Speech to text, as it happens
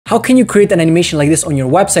How can you create an animation like this on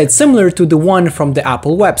your website similar to the one from the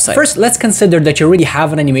Apple website? First, let's consider that you already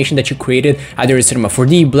have an animation that you created either in Cinema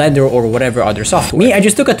 4D, Blender, or whatever other software. Me, I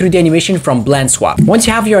just took a 3D animation from Blend Swap. Once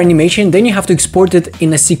you have your animation, then you have to export it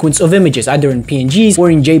in a sequence of images, either in PNGs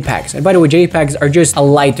or in JPEGs. And by the way, JPEGs are just a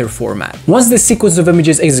lighter format. Once the sequence of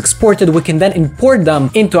images is exported, we can then import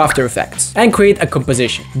them into After Effects and create a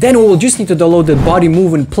composition. Then we will just need to download the body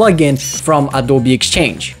movement plugin from Adobe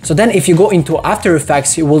Exchange. So then if you go into After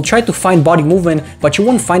Effects, you will try to find body movement, but you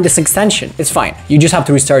won't find this extension. It's fine. You just have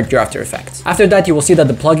to restart your After Effects. After that, you will see that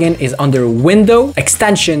the plugin is under Window,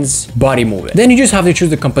 Extensions, Body Movement. Then you just have to choose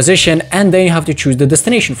the composition, and then you have to choose the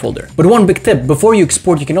destination folder. But one big tip, before you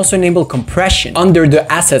export, you can also enable compression under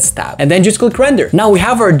the Assets tab, and then just click Render. Now we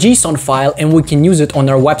have our JSON file, and we can use it on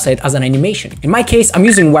our website as an animation. In my case, I'm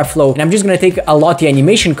using Webflow, and I'm just gonna take a Lottie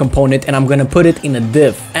animation component, and I'm gonna put it in a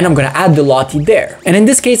div, and I'm gonna add the Lottie there. And in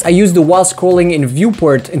this case, I use the while scrolling in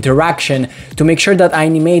viewport interaction to make sure that I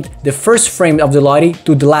animate the first frame of the Lottie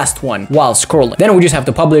to the last one while scrolling. Then we just have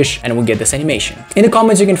to publish and we get this animation. In the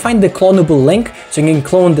comments, you can find the clonable link so you can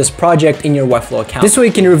clone this project in your Webflow account. This way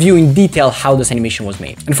you can review in detail how this animation was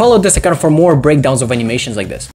made. And follow this account for more breakdowns of animations like this.